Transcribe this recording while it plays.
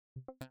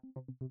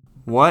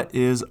What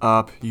is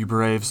up, you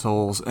brave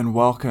souls, and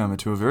welcome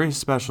to a very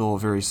special,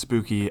 very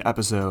spooky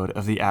episode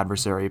of the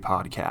Adversary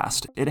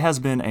Podcast. It has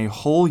been a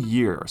whole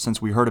year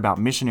since we heard about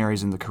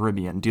missionaries in the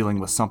Caribbean dealing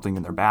with something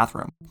in their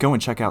bathroom. Go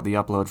and check out the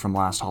upload from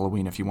last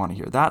Halloween if you want to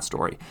hear that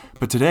story.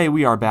 But today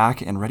we are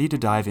back and ready to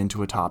dive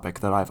into a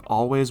topic that I've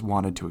always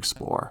wanted to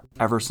explore,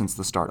 ever since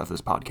the start of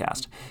this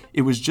podcast.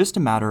 It was just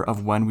a matter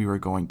of when we were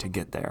going to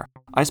get there.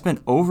 I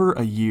spent over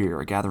a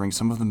year gathering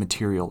some of the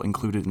material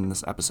included in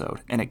this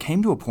episode, and it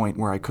came to a point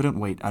where I couldn't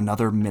wait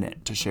another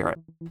minute to share it.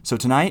 So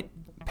tonight,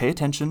 pay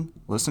attention,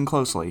 listen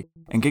closely,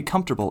 and get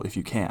comfortable if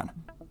you can,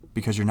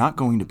 because you're not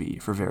going to be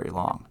for very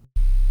long.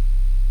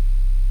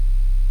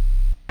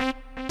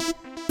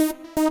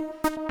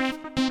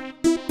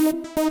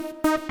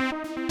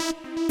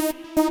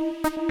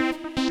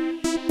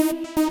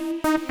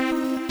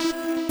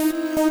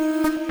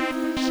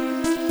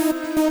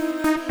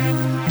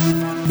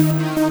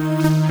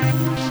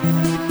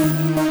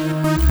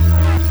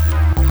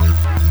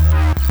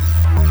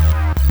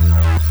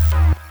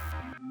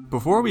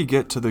 Before we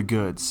get to the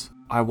goods,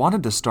 I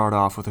wanted to start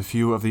off with a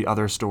few of the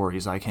other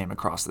stories I came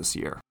across this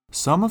year.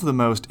 Some of the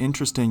most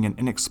interesting and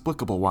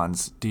inexplicable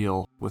ones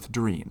deal with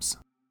dreams.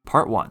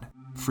 Part 1.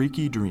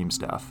 Freaky dream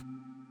stuff.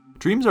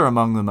 Dreams are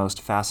among the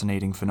most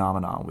fascinating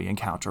phenomena we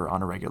encounter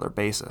on a regular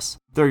basis.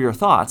 They're your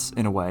thoughts,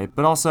 in a way,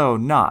 but also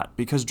not,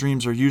 because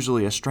dreams are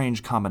usually a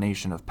strange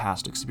combination of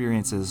past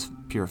experiences,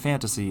 pure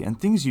fantasy, and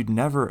things you'd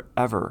never,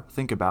 ever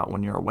think about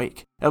when you're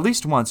awake. At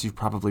least once you've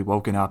probably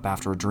woken up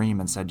after a dream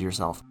and said to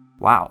yourself,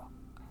 "Wow,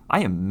 I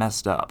am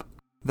messed up."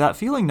 That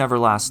feeling never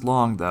lasts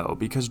long, though,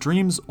 because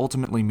dreams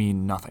ultimately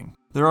mean nothing.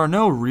 There are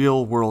no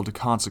real-world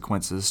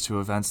consequences to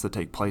events that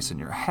take place in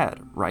your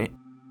head, right?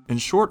 In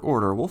short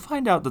order, we'll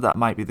find out that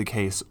might be the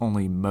case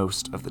only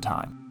most of the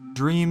time.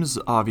 Dreams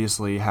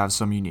obviously have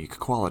some unique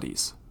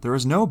qualities. There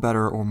is no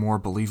better or more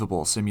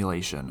believable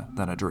simulation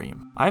than a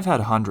dream. I've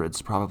had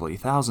hundreds, probably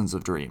thousands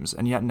of dreams,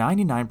 and yet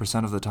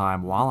 99% of the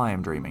time while I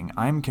am dreaming,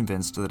 I am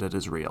convinced that it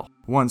is real.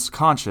 Once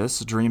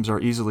conscious, dreams are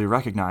easily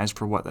recognized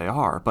for what they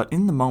are, but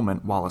in the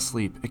moment while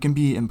asleep, it can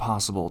be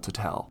impossible to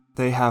tell.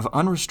 They have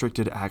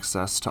unrestricted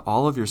access to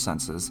all of your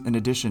senses in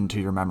addition to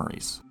your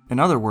memories. In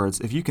other words,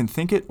 if you can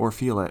think it or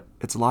feel it,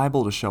 it's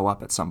liable to show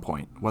up at some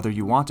point, whether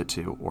you want it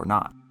to or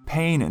not.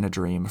 Pain in a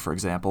dream, for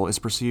example, is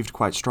perceived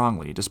quite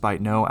strongly,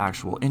 despite no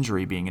actual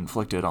injury being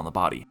inflicted on the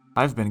body.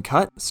 I've been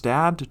cut,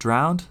 stabbed,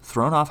 drowned,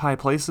 thrown off high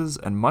places,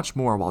 and much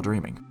more while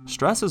dreaming.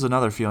 Stress is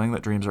another feeling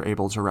that dreams are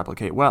able to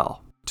replicate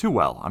well. Too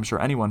well, I'm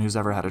sure anyone who's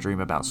ever had a dream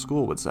about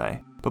school would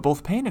say. But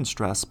both pain and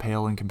stress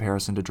pale in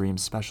comparison to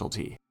dreams'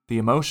 specialty. The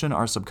emotion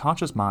our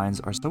subconscious minds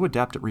are so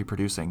adept at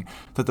reproducing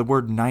that the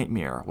word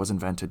nightmare was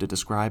invented to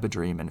describe a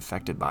dream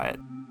infected by it.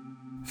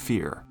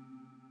 Fear.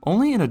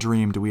 Only in a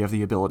dream do we have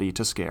the ability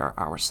to scare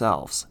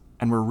ourselves,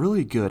 and we're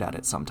really good at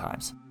it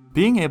sometimes.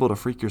 Being able to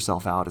freak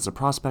yourself out is a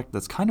prospect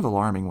that's kind of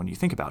alarming when you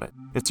think about it.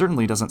 It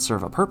certainly doesn't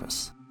serve a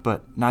purpose,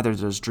 but neither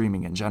does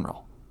dreaming in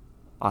general.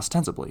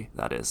 Ostensibly,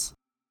 that is.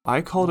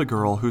 I called a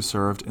girl who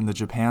served in the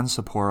Japan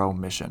Sapporo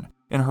mission.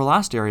 In her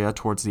last area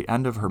towards the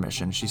end of her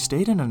mission, she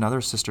stayed in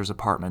another sister's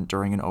apartment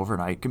during an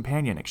overnight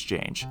companion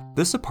exchange.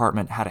 This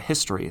apartment had a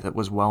history that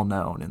was well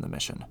known in the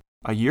mission.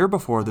 A year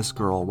before this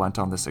girl went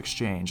on this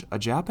exchange, a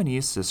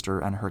Japanese sister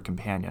and her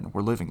companion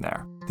were living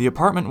there. The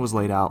apartment was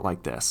laid out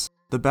like this.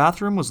 The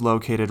bathroom was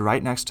located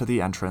right next to the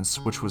entrance,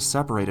 which was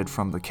separated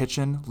from the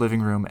kitchen,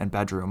 living room, and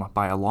bedroom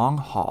by a long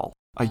hall.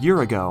 A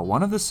year ago,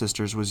 one of the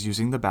sisters was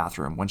using the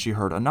bathroom when she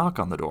heard a knock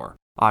on the door.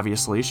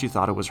 Obviously, she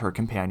thought it was her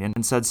companion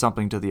and said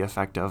something to the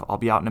effect of, "I'll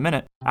be out in a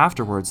minute."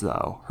 Afterwards,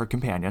 though, her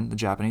companion, the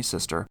Japanese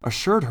sister,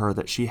 assured her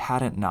that she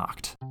hadn't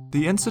knocked.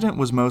 The incident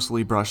was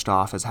mostly brushed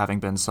off as having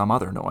been some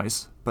other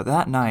noise, but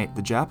that night,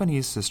 the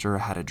Japanese sister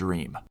had a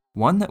dream.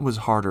 One that was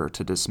harder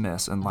to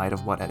dismiss in light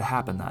of what had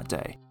happened that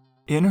day.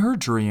 In her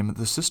dream,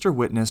 the sister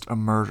witnessed a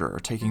murder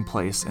taking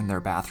place in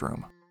their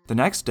bathroom. The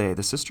next day,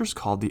 the sisters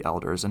called the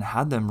elders and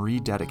had them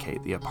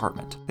rededicate the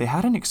apartment. They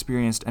hadn't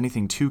experienced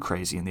anything too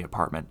crazy in the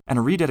apartment, and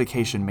a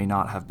rededication may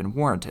not have been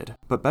warranted,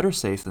 but better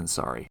safe than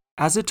sorry.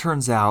 As it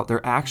turns out,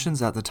 their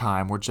actions at the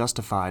time were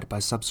justified by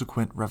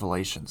subsequent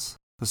revelations.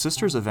 The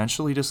sisters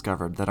eventually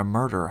discovered that a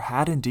murder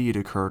had indeed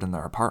occurred in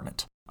their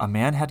apartment. A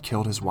man had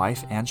killed his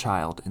wife and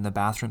child in the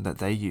bathroom that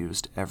they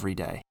used every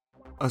day.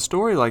 A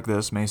story like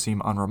this may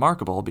seem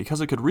unremarkable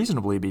because it could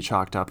reasonably be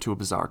chalked up to a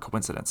bizarre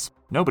coincidence.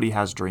 Nobody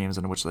has dreams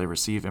in which they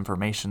receive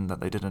information that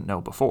they didn't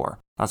know before.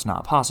 That's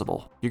not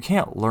possible. You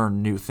can't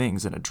learn new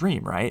things in a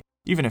dream, right?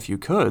 Even if you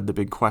could, the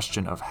big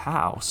question of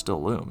how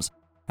still looms,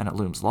 and it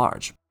looms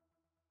large.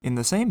 In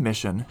the same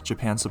mission,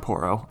 Japan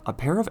Sapporo, a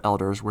pair of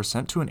elders were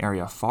sent to an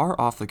area far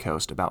off the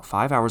coast about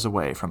 5 hours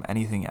away from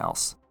anything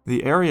else.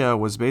 The area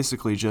was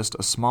basically just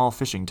a small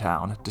fishing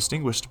town,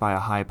 distinguished by a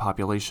high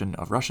population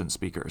of Russian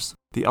speakers.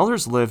 The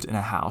elders lived in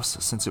a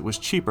house since it was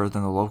cheaper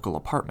than the local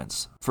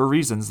apartments, for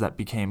reasons that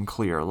became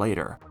clear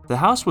later. The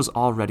house was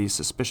already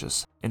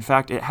suspicious. In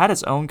fact, it had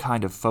its own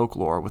kind of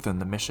folklore within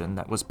the mission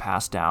that was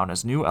passed down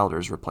as new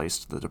elders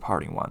replaced the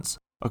departing ones.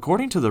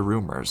 According to the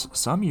rumors,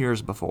 some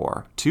years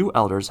before, 2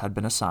 elders had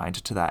been assigned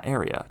to that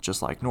area,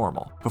 just like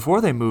normal. Before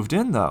they moved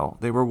in, though,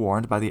 they were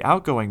warned by the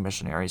outgoing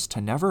missionaries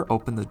to never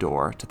open the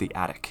door to the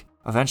attic.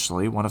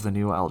 Eventually, one of the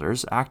new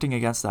elders, acting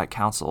against that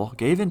counsel,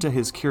 gave in to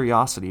his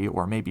curiosity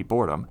or maybe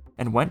boredom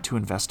and went to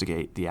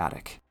investigate the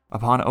attic.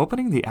 Upon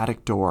opening the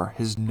attic door,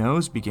 his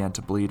nose began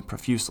to bleed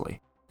profusely.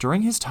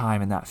 During his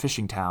time in that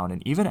fishing town,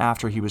 and even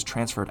after he was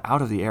transferred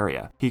out of the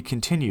area, he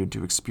continued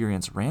to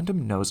experience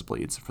random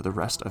nosebleeds for the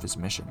rest of his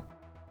mission.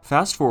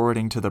 Fast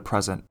forwarding to the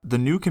present, the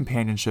new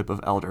companionship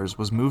of elders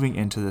was moving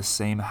into this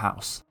same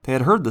house. They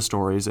had heard the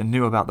stories and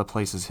knew about the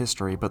place's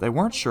history, but they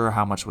weren't sure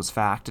how much was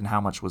fact and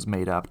how much was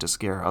made up to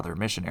scare other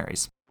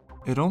missionaries.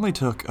 It only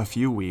took a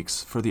few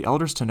weeks for the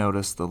elders to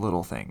notice the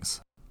little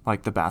things,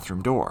 like the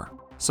bathroom door.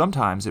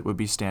 Sometimes it would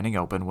be standing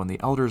open when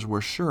the elders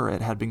were sure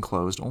it had been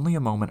closed only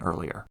a moment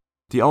earlier.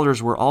 The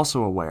elders were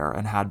also aware,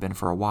 and had been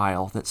for a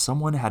while, that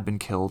someone had been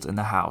killed in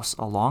the house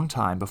a long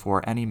time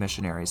before any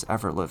missionaries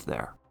ever lived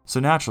there. So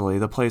naturally,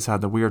 the place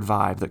had the weird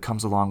vibe that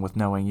comes along with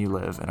knowing you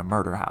live in a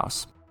murder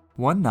house.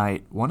 One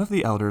night, one of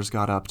the elders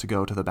got up to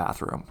go to the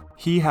bathroom.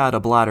 He had a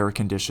bladder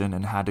condition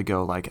and had to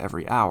go like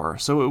every hour,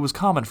 so it was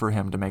common for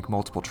him to make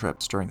multiple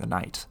trips during the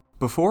night.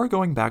 Before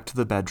going back to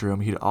the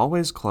bedroom, he'd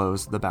always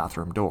close the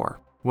bathroom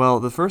door. Well,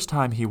 the first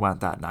time he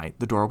went that night,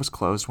 the door was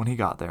closed when he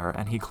got there,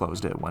 and he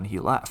closed it when he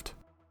left.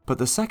 But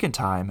the second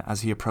time,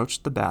 as he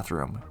approached the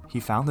bathroom, he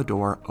found the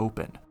door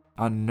open.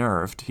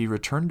 Unnerved, he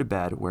returned to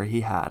bed where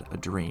he had a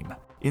dream.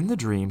 In the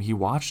dream, he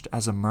watched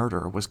as a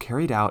murder was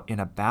carried out in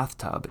a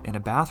bathtub in a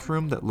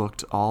bathroom that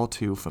looked all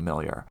too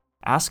familiar.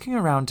 Asking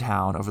around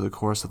town over the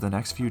course of the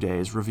next few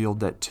days revealed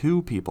that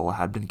 2 people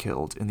had been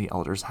killed in the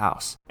elder's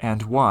house,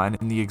 and one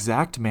in the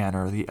exact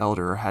manner the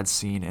elder had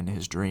seen in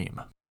his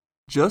dream.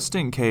 Just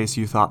in case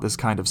you thought this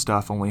kind of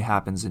stuff only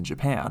happens in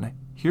Japan,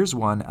 here's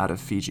one out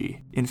of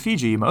Fiji. In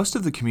Fiji, most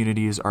of the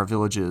communities are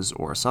villages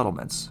or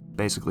settlements,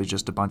 basically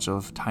just a bunch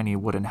of tiny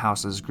wooden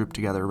houses grouped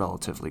together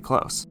relatively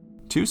close.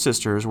 2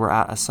 sisters were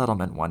at a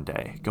settlement one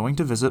day, going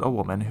to visit a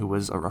woman who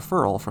was a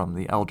referral from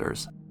the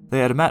elders. They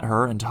had met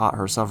her and taught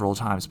her several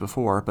times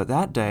before, but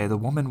that day the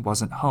woman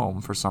wasn't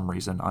home for some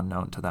reason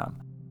unknown to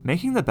them.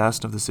 Making the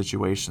best of the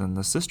situation,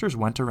 the sisters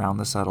went around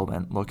the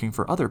settlement looking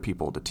for other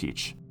people to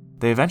teach.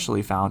 They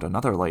eventually found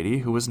another lady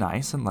who was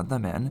nice and let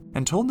them in,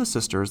 and told the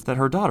sisters that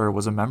her daughter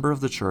was a member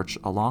of the church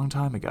a long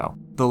time ago.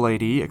 The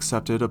lady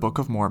accepted a Book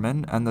of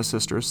Mormon, and the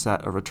sisters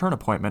set a return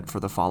appointment for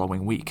the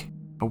following week.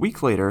 A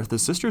week later, the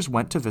sisters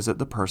went to visit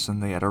the person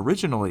they had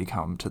originally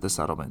come to the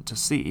settlement to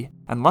see,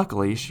 and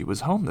luckily she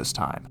was home this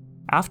time.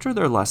 After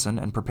their lesson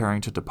and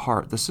preparing to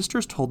depart, the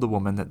sisters told the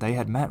woman that they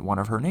had met one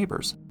of her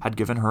neighbors, had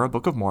given her a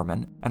Book of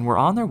Mormon, and were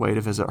on their way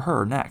to visit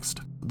her next.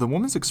 The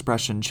woman's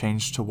expression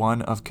changed to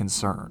one of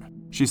concern.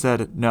 She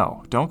said,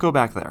 "No, don't go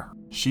back there.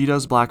 She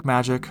does black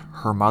magic,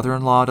 her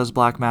mother-in-law does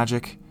black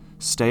magic.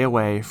 Stay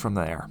away from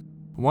there."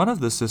 One of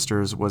the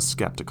sisters was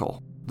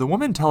skeptical. The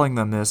woman telling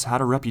them this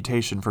had a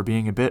reputation for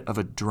being a bit of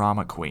a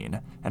drama queen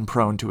and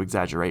prone to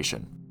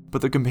exaggeration.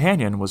 But the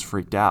companion was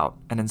freaked out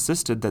and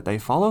insisted that they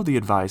follow the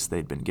advice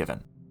they'd been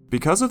given.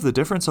 Because of the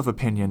difference of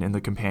opinion in the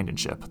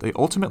companionship, they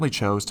ultimately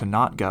chose to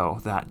not go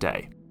that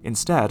day.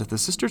 Instead, the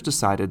sisters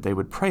decided they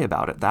would pray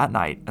about it that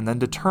night and then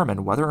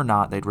determine whether or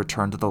not they'd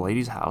return to the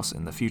lady's house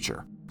in the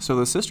future. So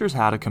the sisters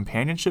had a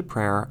companionship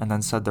prayer and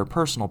then said their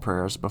personal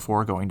prayers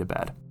before going to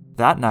bed.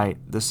 That night,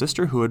 the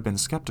sister who had been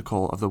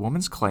skeptical of the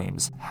woman's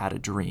claims had a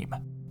dream.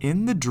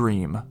 In the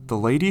dream, the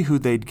lady who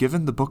they'd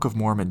given the Book of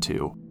Mormon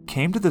to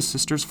came to the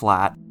sister's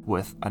flat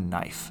with a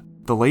knife.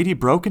 The lady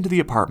broke into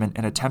the apartment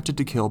and attempted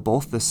to kill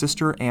both the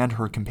sister and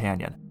her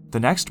companion. The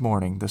next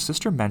morning, the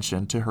sister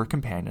mentioned to her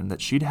companion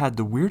that she'd had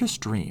the weirdest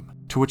dream,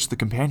 to which the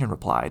companion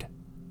replied,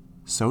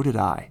 "So did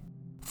I."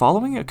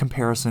 Following a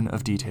comparison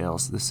of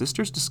details, the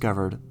sisters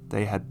discovered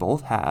they had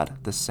both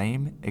had the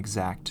same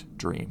exact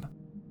dream.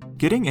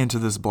 Getting into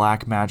this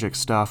black magic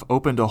stuff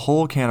opened a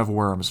whole can of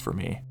worms for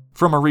me.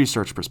 From a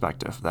research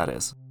perspective, that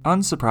is.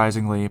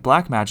 Unsurprisingly,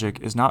 black magic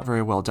is not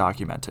very well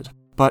documented.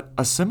 But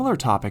a similar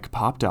topic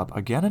popped up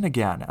again and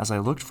again as I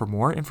looked for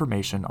more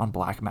information on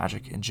black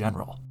magic in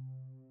general.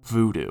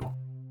 Voodoo.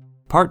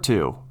 Part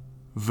 2.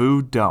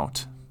 Voo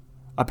Don't.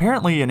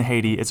 Apparently in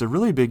Haiti, it's a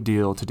really big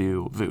deal to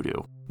do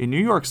voodoo. In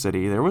New York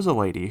City, there was a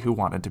lady who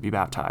wanted to be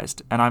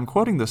baptized, and I'm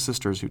quoting the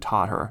sisters who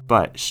taught her,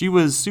 but she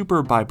was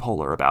super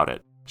bipolar about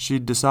it.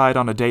 She'd decide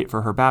on a date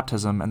for her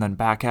baptism and then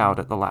back out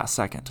at the last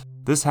second.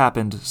 This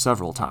happened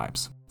several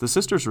times. The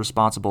sisters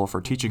responsible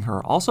for teaching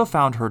her also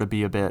found her to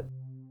be a bit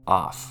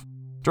off.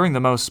 During the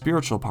most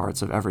spiritual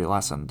parts of every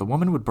lesson, the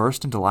woman would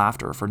burst into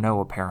laughter for no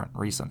apparent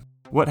reason.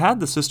 What had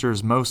the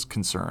sisters most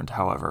concerned,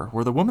 however,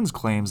 were the woman's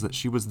claims that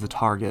she was the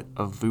target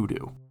of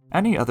voodoo.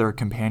 Any other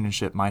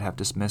companionship might have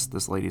dismissed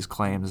this lady's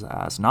claims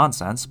as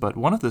nonsense, but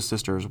one of the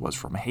sisters was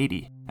from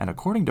Haiti, and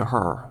according to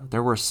her,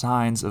 there were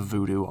signs of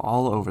voodoo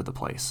all over the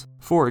place.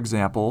 For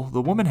example,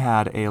 the woman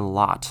had a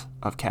lot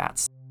of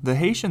cats. The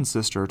Haitian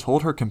sister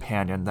told her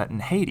companion that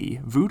in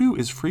Haiti, voodoo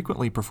is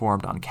frequently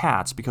performed on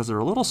cats because they're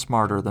a little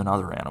smarter than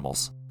other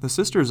animals. The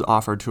sisters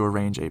offered to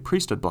arrange a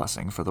priesthood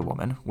blessing for the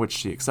woman, which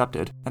she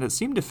accepted, and it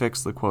seemed to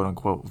fix the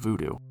quote-unquote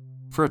voodoo.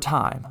 For a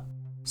time.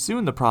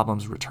 Soon the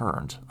problems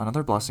returned,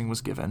 another blessing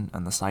was given,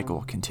 and the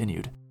cycle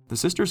continued. The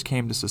sisters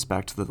came to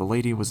suspect that the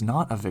lady was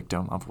not a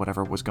victim of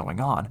whatever was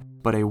going on,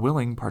 but a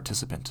willing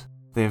participant.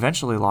 They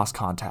eventually lost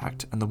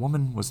contact, and the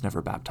woman was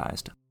never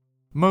baptized.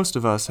 Most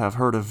of us have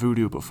heard of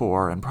voodoo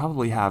before and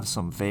probably have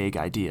some vague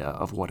idea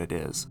of what it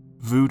is.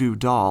 Voodoo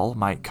doll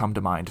might come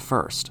to mind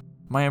first.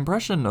 My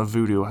impression of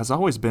voodoo has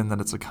always been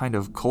that it's a kind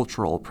of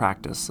cultural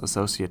practice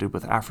associated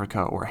with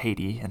Africa or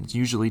Haiti and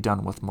usually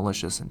done with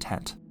malicious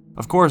intent.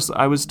 Of course,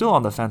 I was still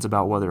on the fence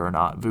about whether or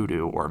not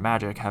voodoo or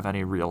magic have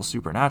any real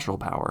supernatural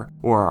power,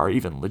 or are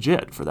even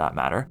legit for that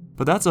matter,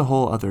 but that's a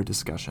whole other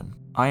discussion.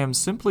 I am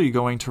simply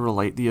going to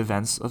relate the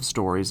events of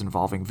stories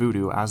involving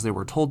voodoo as they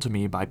were told to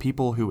me by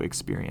people who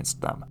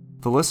experienced them.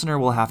 The listener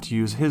will have to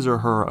use his or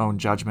her own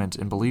judgment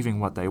in believing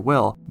what they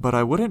will, but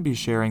I wouldn't be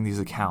sharing these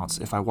accounts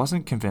if I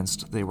wasn't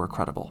convinced they were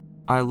credible.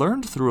 I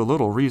learned through a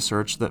little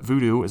research that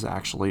voodoo is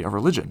actually a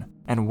religion,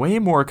 and way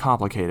more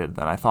complicated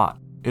than I thought.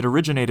 It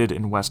originated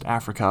in West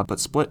Africa but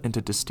split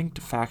into distinct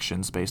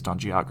factions based on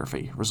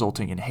geography,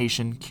 resulting in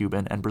Haitian,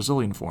 Cuban, and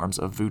Brazilian forms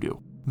of voodoo.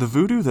 The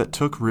voodoo that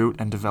took root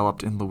and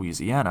developed in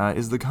Louisiana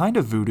is the kind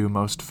of voodoo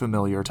most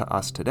familiar to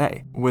us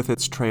today, with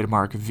its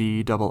trademark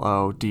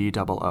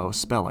VOODOO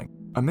spelling.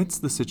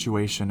 Amidst the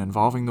situation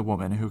involving the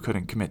woman who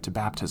couldn't commit to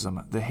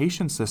baptism, the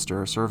Haitian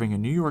sister serving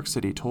in New York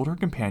City told her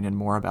companion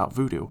more about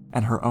voodoo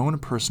and her own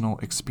personal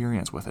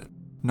experience with it.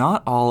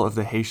 Not all of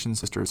the Haitian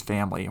sister's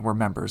family were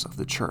members of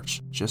the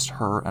church, just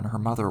her and her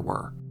mother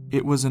were.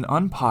 It was an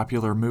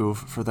unpopular move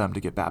for them to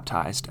get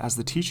baptized, as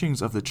the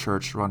teachings of the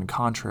church run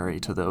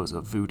contrary to those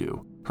of voodoo.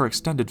 Her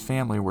extended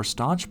family were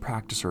staunch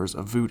practicers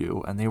of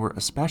voodoo, and they were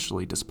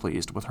especially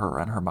displeased with her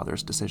and her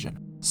mother's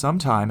decision.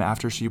 Sometime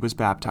after she was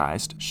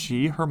baptized,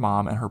 she, her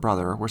mom, and her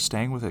brother were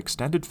staying with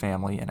extended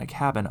family in a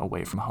cabin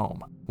away from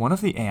home. One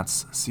of the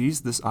aunts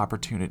seized this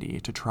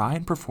opportunity to try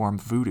and perform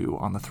voodoo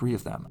on the three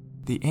of them.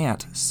 The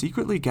aunt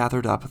secretly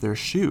gathered up their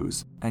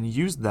shoes and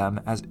used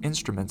them as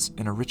instruments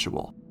in a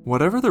ritual.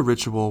 Whatever the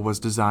ritual was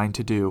designed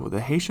to do,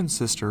 the Haitian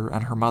sister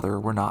and her mother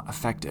were not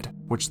affected,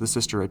 which the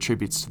sister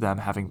attributes to them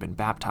having been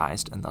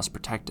baptized and thus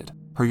protected.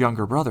 Her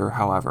younger brother,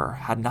 however,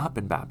 had not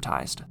been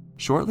baptized.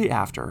 Shortly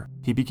after,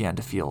 he began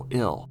to feel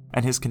ill,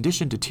 and his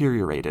condition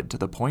deteriorated to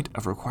the point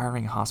of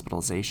requiring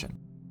hospitalization.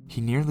 He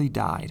nearly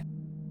died.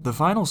 The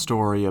final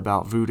story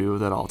about voodoo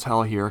that I'll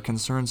tell here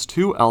concerns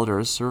two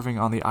elders serving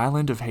on the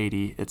island of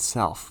Haiti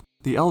itself.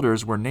 The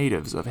elders were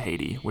natives of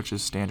Haiti, which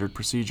is standard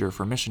procedure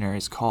for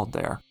missionaries called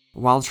there.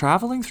 While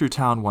traveling through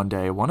town one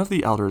day, one of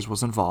the elders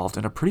was involved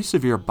in a pretty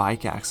severe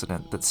bike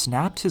accident that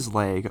snapped his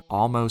leg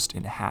almost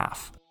in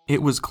half.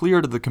 It was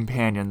clear to the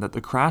companion that the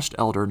crashed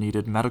elder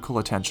needed medical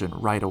attention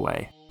right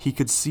away. He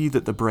could see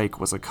that the break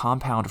was a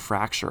compound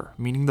fracture,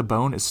 meaning the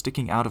bone is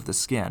sticking out of the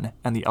skin,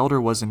 and the elder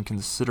was in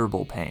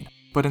considerable pain.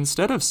 But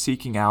instead of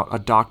seeking out a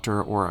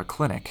doctor or a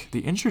clinic, the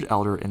injured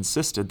elder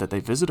insisted that they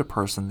visit a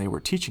person they were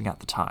teaching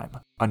at the time,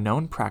 a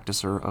known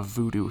practicer of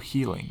voodoo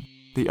healing.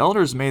 The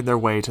elders made their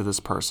way to this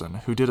person,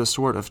 who did a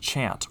sort of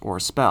chant or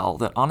spell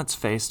that on its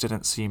face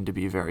didn't seem to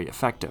be very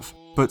effective.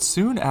 But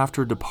soon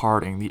after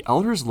departing, the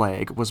elder's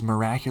leg was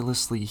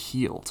miraculously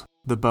healed.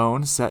 The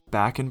bone set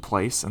back in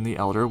place and the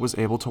elder was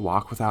able to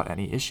walk without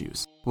any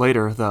issues.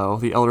 Later, though,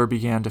 the elder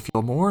began to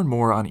feel more and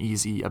more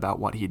uneasy about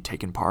what he'd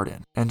taken part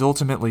in, and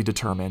ultimately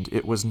determined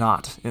it was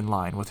not in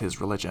line with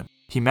his religion.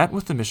 He met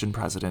with the mission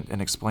president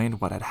and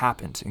explained what had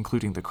happened,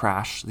 including the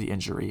crash, the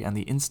injury, and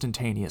the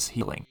instantaneous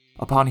healing.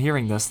 Upon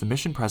hearing this, the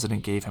mission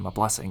president gave him a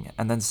blessing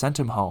and then sent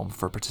him home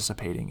for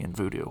participating in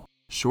voodoo.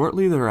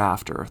 Shortly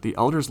thereafter, the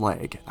elder's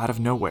leg, out of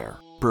nowhere,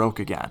 broke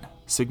again,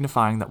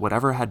 signifying that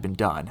whatever had been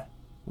done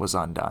was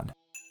undone.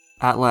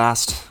 At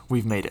last,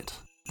 we've made it.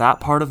 That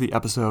part of the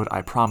episode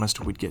I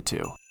promised we'd get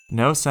to.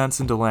 No sense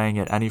in delaying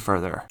it any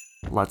further.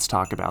 Let's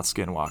talk about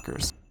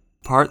skinwalkers.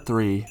 Part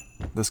 3,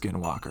 the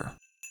Skinwalker.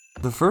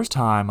 The first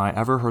time I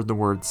ever heard the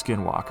word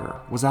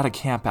skinwalker was at a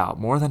campout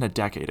more than a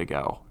decade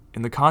ago,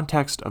 in the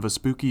context of a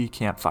spooky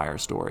campfire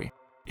story.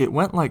 It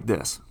went like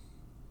this.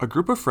 A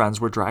group of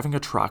friends were driving a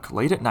truck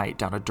late at night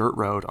down a dirt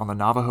road on the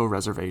Navajo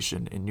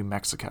Reservation in New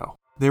Mexico.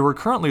 They were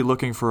currently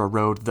looking for a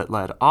road that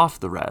led off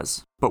the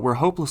res, but were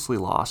hopelessly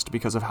lost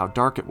because of how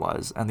dark it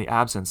was and the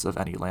absence of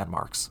any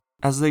landmarks.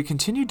 As they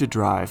continued to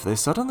drive, they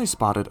suddenly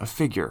spotted a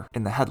figure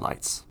in the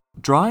headlights.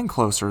 Drawing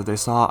closer, they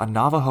saw a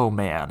Navajo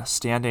man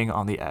standing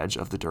on the edge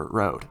of the dirt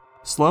road.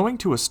 Slowing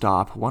to a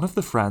stop, one of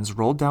the friends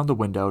rolled down the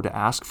window to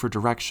ask for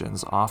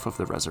directions off of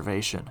the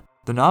reservation.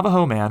 The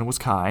Navajo man was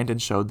kind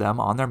and showed them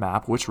on their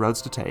map which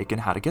roads to take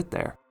and how to get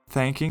there.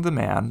 Thanking the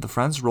man, the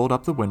friends rolled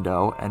up the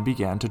window and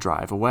began to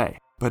drive away.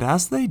 But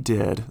as they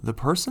did, the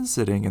person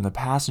sitting in the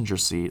passenger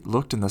seat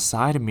looked in the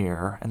side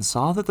mirror and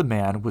saw that the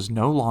man was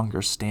no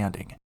longer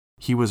standing.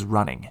 He was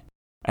running,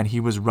 and he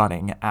was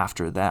running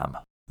after them.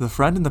 The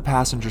friend in the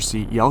passenger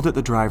seat yelled at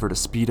the driver to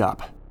speed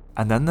up,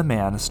 and then the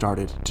man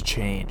started to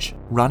change.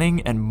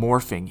 Running and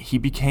morphing, he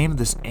became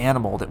this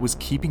animal that was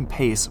keeping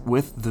pace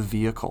with the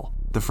vehicle.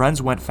 The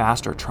friends went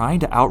faster, trying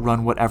to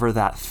outrun whatever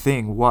that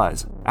thing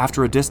was.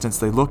 After a distance,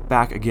 they looked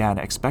back again,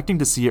 expecting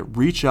to see it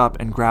reach up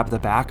and grab the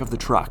back of the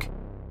truck.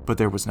 But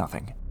there was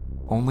nothing.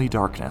 Only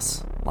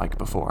darkness, like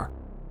before.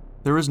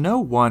 There is no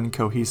one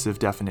cohesive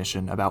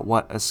definition about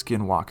what a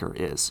skinwalker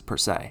is, per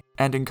se.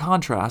 And in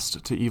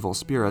contrast to evil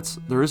spirits,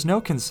 there is no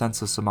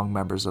consensus among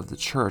members of the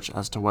church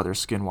as to whether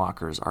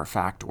skinwalkers are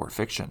fact or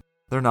fiction.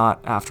 They're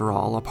not, after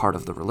all, a part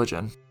of the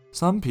religion.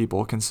 Some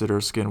people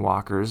consider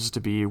skinwalkers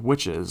to be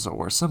witches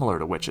or similar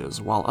to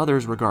witches, while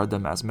others regard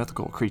them as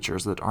mythical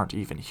creatures that aren't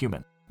even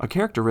human. A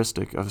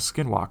characteristic of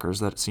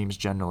skinwalkers that seems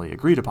generally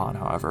agreed upon,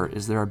 however,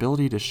 is their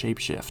ability to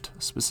shapeshift,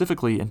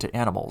 specifically into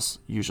animals,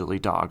 usually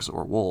dogs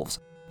or wolves.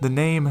 The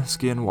name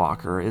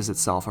Skinwalker is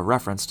itself a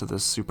reference to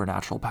this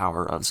supernatural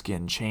power of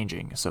skin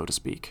changing, so to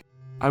speak.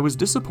 I was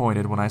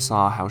disappointed when I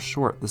saw how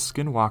short the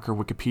Skinwalker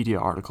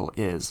Wikipedia article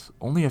is,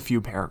 only a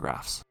few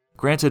paragraphs.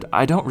 Granted,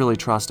 I don't really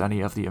trust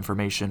any of the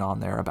information on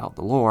there about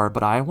the lore,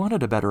 but I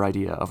wanted a better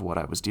idea of what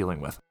I was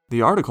dealing with.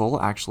 The article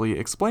actually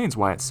explains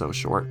why it's so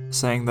short,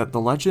 saying that the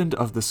legend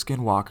of the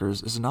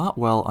Skinwalkers is not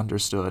well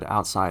understood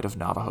outside of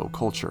Navajo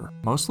culture,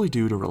 mostly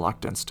due to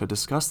reluctance to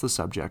discuss the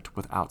subject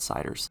with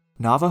outsiders.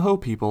 Navajo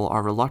people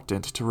are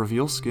reluctant to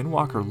reveal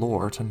Skinwalker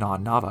lore to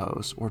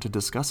non-Navajos or to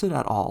discuss it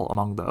at all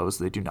among those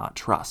they do not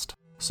trust.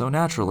 So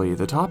naturally,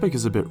 the topic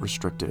is a bit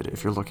restricted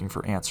if you're looking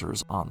for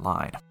answers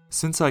online.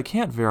 Since I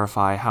can't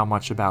verify how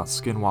much about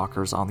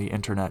skinwalkers on the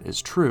internet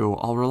is true,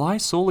 I'll rely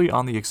solely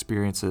on the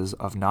experiences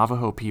of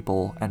Navajo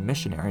people and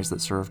missionaries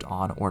that served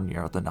on or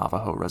near the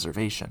Navajo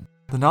Reservation.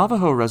 The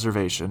Navajo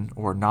Reservation,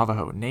 or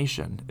Navajo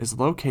Nation, is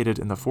located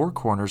in the Four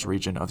Corners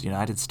region of the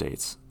United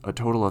States, a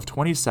total of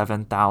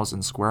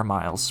 27,000 square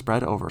miles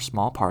spread over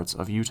small parts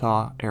of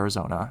Utah,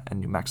 Arizona, and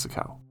New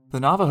Mexico. The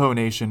Navajo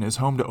Nation is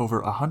home to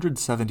over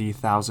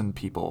 170,000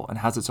 people and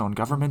has its own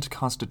government,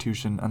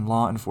 constitution, and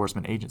law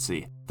enforcement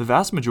agency. The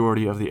vast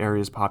majority of the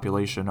area's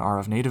population are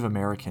of Native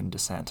American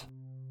descent.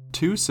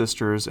 Two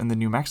sisters in the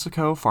New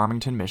Mexico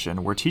Farmington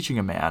Mission were teaching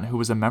a man who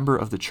was a member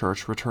of the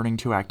church returning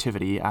to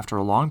activity after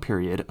a long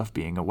period of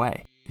being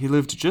away. He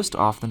lived just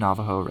off the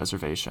Navajo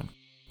Reservation.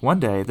 One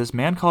day, this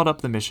man called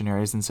up the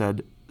missionaries and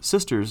said,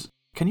 "Sisters,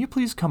 can you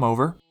please come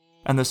over?"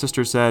 And the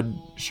sisters said,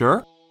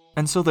 "Sure."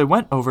 And so they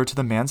went over to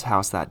the man's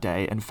house that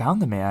day and found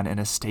the man in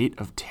a state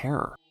of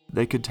terror.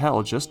 They could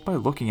tell just by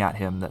looking at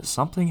him that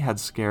something had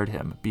scared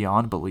him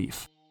beyond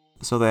belief.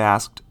 So they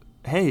asked,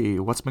 "Hey,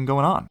 what's been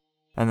going on?"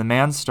 And the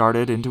man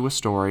started into a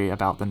story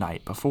about the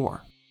night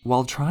before.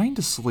 While trying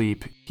to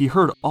sleep, he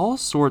heard all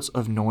sorts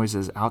of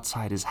noises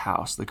outside his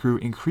house that grew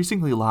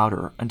increasingly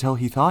louder until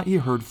he thought he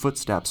heard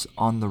footsteps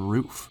on the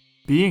roof.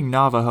 Being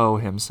Navajo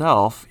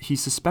himself, he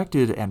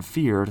suspected and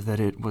feared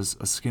that it was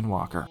a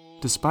skinwalker.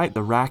 Despite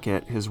the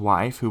racket, his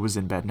wife, who was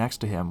in bed next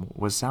to him,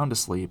 was sound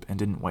asleep and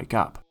didn't wake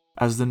up.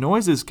 As the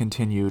noises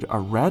continued, a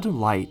red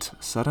light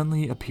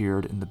suddenly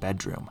appeared in the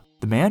bedroom.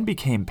 The man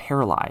became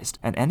paralyzed,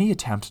 and any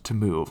attempt to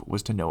move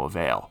was to no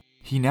avail.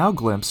 He now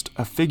glimpsed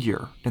a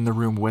figure in the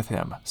room with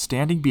him,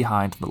 standing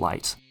behind the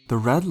light. The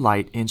red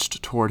light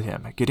inched toward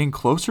him, getting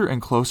closer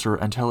and closer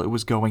until it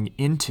was going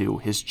into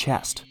his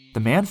chest. The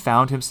man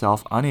found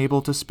himself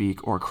unable to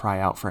speak or cry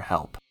out for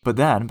help. But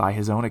then, by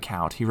his own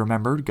account, he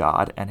remembered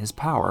God and his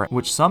power,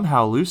 which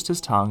somehow loosed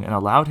his tongue and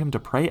allowed him to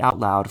pray out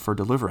loud for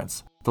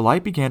deliverance. The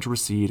light began to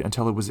recede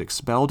until it was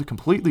expelled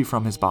completely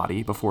from his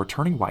body before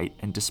turning white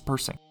and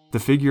dispersing. The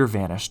figure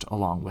vanished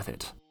along with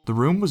it. The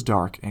room was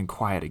dark and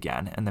quiet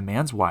again, and the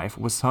man's wife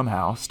was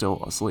somehow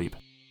still asleep.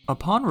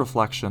 Upon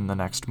reflection the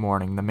next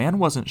morning, the man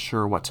wasn't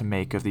sure what to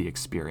make of the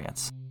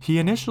experience. He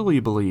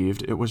initially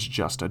believed it was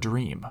just a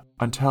dream,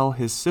 until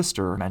his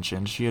sister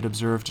mentioned she had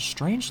observed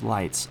strange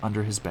lights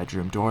under his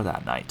bedroom door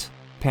that night.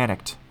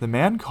 Panicked, the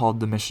man called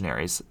the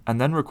missionaries and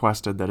then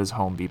requested that his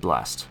home be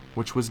blessed,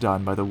 which was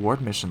done by the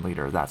ward mission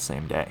leader that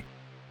same day.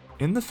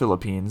 In the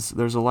Philippines,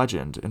 there's a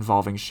legend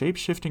involving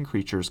shape-shifting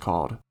creatures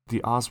called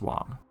the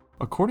Aswang.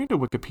 According to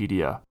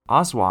Wikipedia,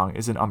 Aswang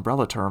is an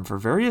umbrella term for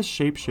various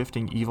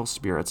shape-shifting evil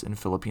spirits in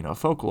Filipino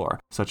folklore,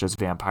 such as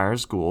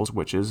vampires, ghouls,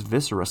 witches,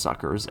 viscera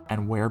suckers,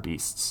 and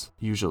werebeasts,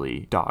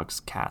 usually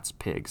dogs, cats,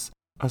 pigs.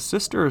 A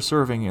sister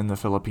serving in the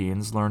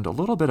Philippines learned a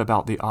little bit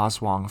about the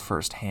Aswang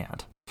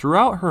firsthand.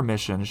 Throughout her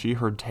mission, she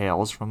heard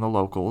tales from the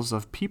locals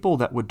of people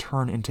that would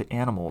turn into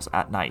animals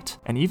at night,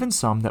 and even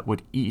some that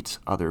would eat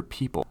other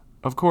people.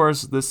 Of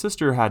course, the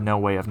sister had no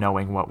way of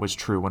knowing what was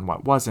true and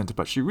what wasn't,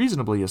 but she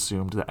reasonably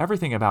assumed that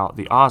everything about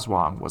the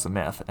Aswang was a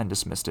myth and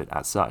dismissed it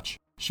as such.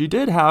 She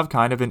did have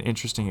kind of an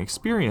interesting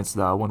experience,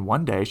 though, when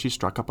one day she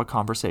struck up a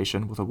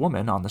conversation with a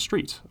woman on the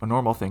street, a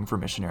normal thing for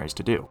missionaries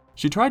to do.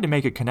 She tried to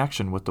make a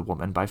connection with the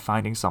woman by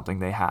finding something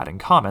they had in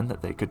common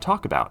that they could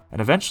talk about,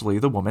 and eventually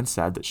the woman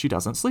said that she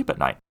doesn't sleep at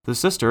night. The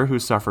sister, who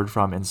suffered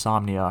from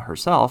insomnia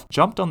herself,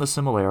 jumped on the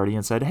similarity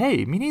and said,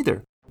 "Hey, me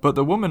neither." But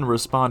the woman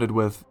responded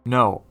with,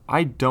 "No,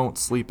 I don't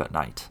sleep at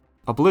night."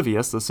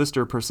 Oblivious, the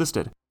sister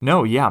persisted,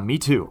 "No, yeah, me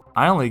too.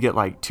 I only get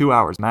like 2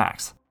 hours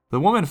max." The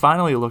woman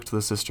finally looked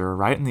the sister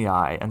right in the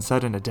eye and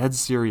said in a dead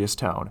serious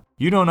tone,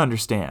 "You don't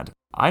understand.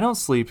 I don't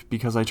sleep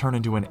because I turn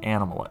into an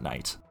animal at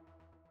night."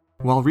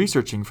 While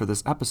researching for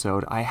this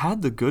episode, I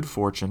had the good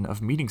fortune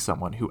of meeting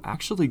someone who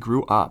actually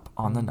grew up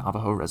on the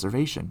Navajo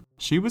reservation.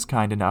 She was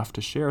kind enough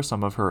to share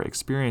some of her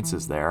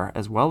experiences there,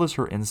 as well as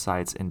her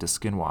insights into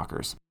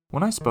skinwalkers.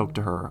 When I spoke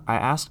to her, I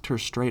asked her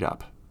straight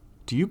up,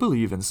 "Do you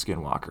believe in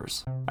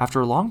skinwalkers?" After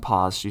a long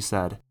pause, she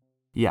said,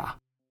 "Yeah,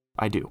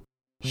 I do."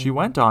 She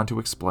went on to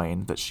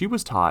explain that she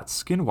was taught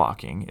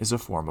skinwalking is a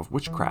form of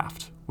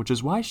witchcraft, which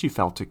is why she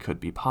felt it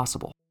could be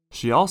possible.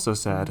 She also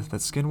said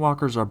that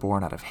skinwalkers are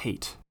born out of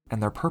hate,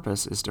 and their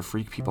purpose is to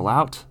freak people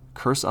out,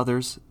 curse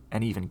others,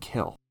 and even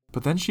kill.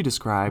 But then she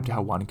described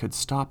how one could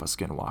stop a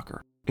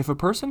skinwalker. If a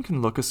person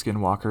can look a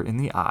skinwalker in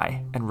the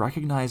eye and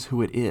recognize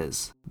who it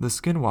is, the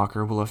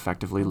skinwalker will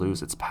effectively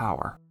lose its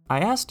power. I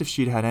asked if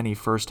she'd had any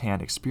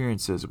first-hand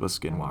experiences with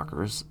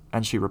skinwalkers,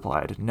 and she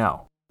replied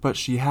no. But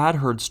she had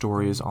heard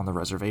stories on the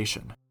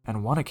reservation,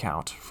 and one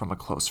account from a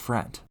close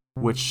friend,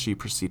 which she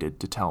proceeded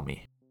to tell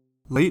me.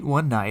 Late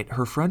one night,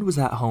 her friend was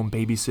at home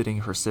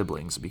babysitting her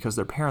siblings because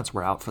their parents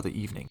were out for the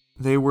evening.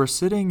 They were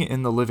sitting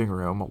in the living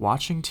room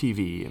watching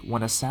TV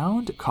when a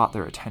sound caught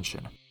their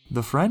attention.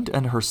 The friend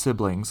and her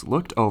siblings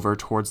looked over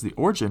towards the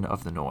origin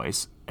of the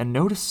noise and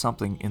noticed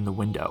something in the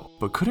window,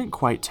 but couldn't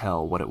quite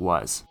tell what it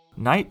was.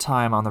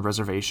 Nighttime on the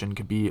reservation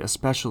can be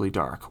especially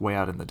dark way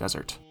out in the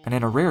desert, and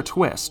in a rare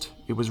twist,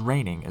 it was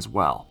raining as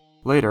well.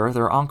 Later,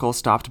 their uncle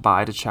stopped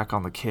by to check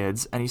on the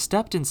kids, and he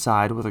stepped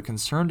inside with a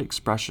concerned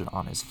expression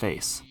on his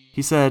face.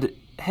 He said,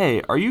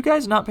 "Hey, are you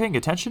guys not paying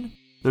attention?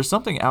 There's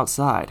something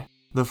outside."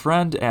 The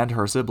friend and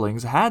her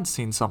siblings had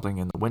seen something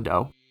in the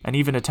window, and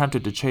even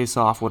attempted to chase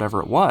off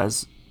whatever it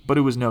was, but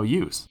it was no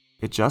use.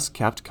 It just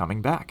kept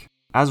coming back.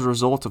 As a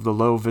result of the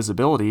low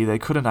visibility, they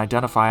couldn't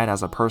identify it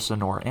as a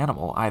person or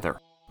animal either.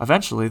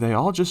 Eventually, they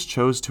all just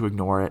chose to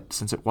ignore it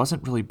since it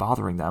wasn't really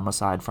bothering them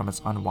aside from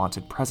its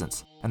unwanted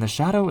presence, and the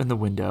shadow in the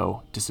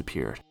window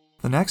disappeared.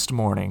 The next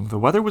morning, the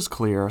weather was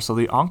clear, so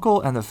the uncle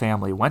and the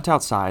family went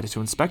outside to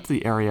inspect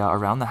the area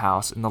around the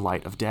house in the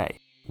light of day.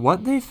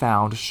 What they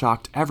found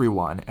shocked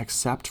everyone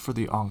except for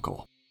the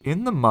uncle.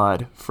 In the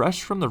mud,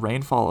 fresh from the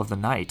rainfall of the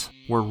night,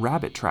 were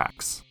rabbit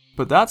tracks.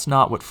 But that's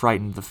not what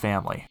frightened the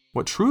family.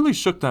 What truly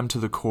shook them to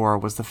the core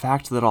was the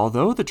fact that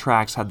although the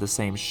tracks had the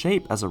same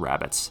shape as a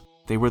rabbit's,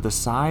 they were the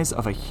size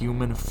of a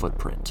human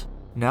footprint.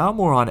 Now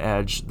more on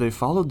edge, they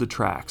followed the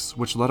tracks,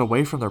 which led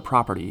away from their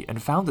property,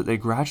 and found that they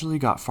gradually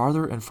got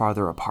farther and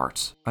farther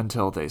apart,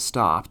 until they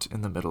stopped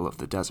in the middle of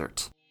the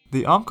desert.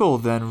 The uncle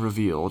then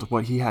revealed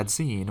what he had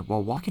seen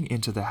while walking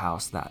into the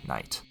house that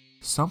night.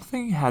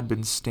 Something had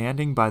been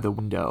standing by the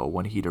window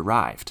when he'd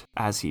arrived,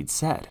 as he'd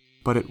said,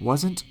 but it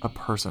wasn't a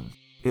person.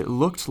 It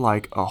looked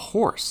like a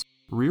horse,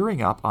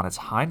 rearing up on its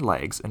hind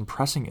legs and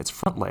pressing its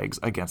front legs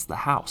against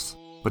the house.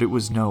 But it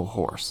was no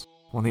horse.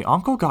 When the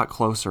uncle got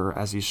closer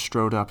as he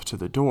strode up to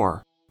the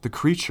door, the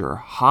creature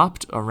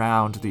hopped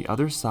around the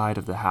other side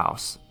of the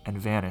house and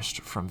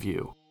vanished from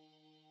view.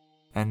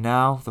 And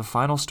now, the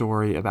final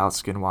story about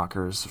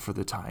skinwalkers for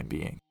the time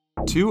being.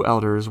 Two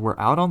elders were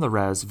out on the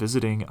res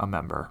visiting a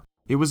member.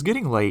 It was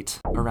getting late,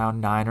 around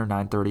 9 or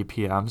 9:30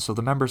 p.m., so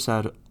the member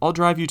said, "I'll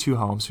drive you two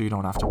home so you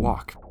don't have to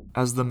walk."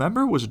 As the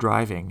member was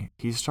driving,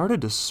 he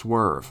started to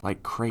swerve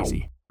like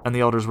crazy. And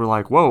the elders were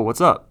like, "Whoa, what's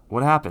up?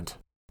 What happened?"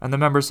 And the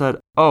member said,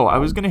 "Oh, I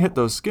was going to hit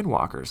those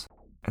skinwalkers."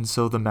 And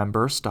so the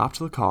member stopped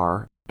the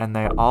car, and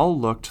they all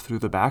looked through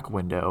the back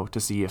window to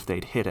see if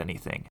they'd hit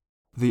anything.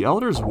 The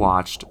elders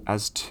watched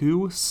as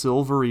two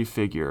silvery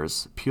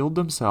figures peeled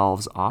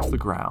themselves off the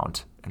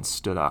ground and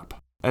stood up.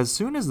 As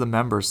soon as the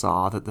member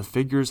saw that the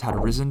figures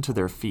had risen to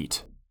their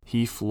feet,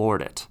 he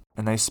floored it,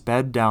 and they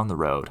sped down the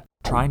road,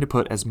 trying to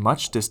put as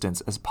much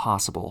distance as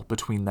possible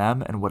between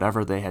them and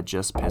whatever they had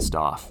just pissed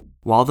off.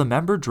 While the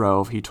member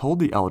drove, he told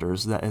the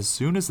elders that as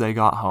soon as they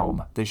got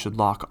home, they should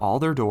lock all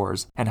their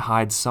doors and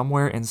hide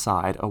somewhere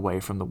inside away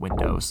from the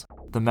windows.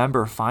 The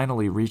member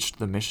finally reached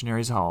the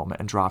missionary's home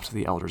and dropped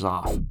the elders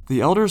off.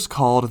 The elders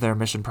called their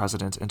mission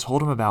president and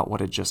told him about what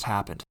had just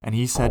happened, and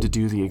he said to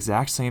do the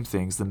exact same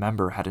things the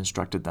member had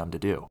instructed them to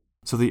do.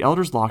 So the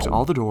elders locked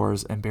all the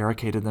doors and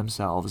barricaded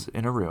themselves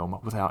in a room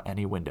without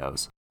any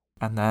windows.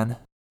 And then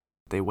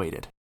they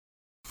waited.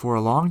 For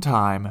a long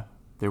time,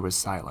 there was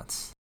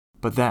silence.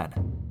 But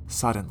then,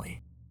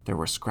 suddenly, there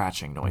were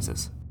scratching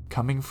noises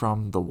coming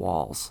from the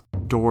walls.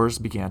 Doors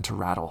began to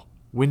rattle.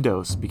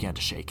 Windows began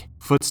to shake.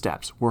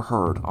 Footsteps were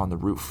heard on the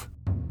roof.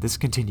 This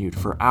continued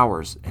for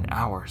hours and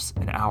hours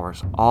and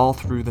hours, all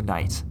through the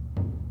night.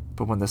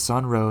 But when the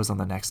sun rose on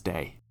the next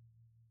day,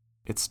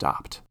 it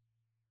stopped.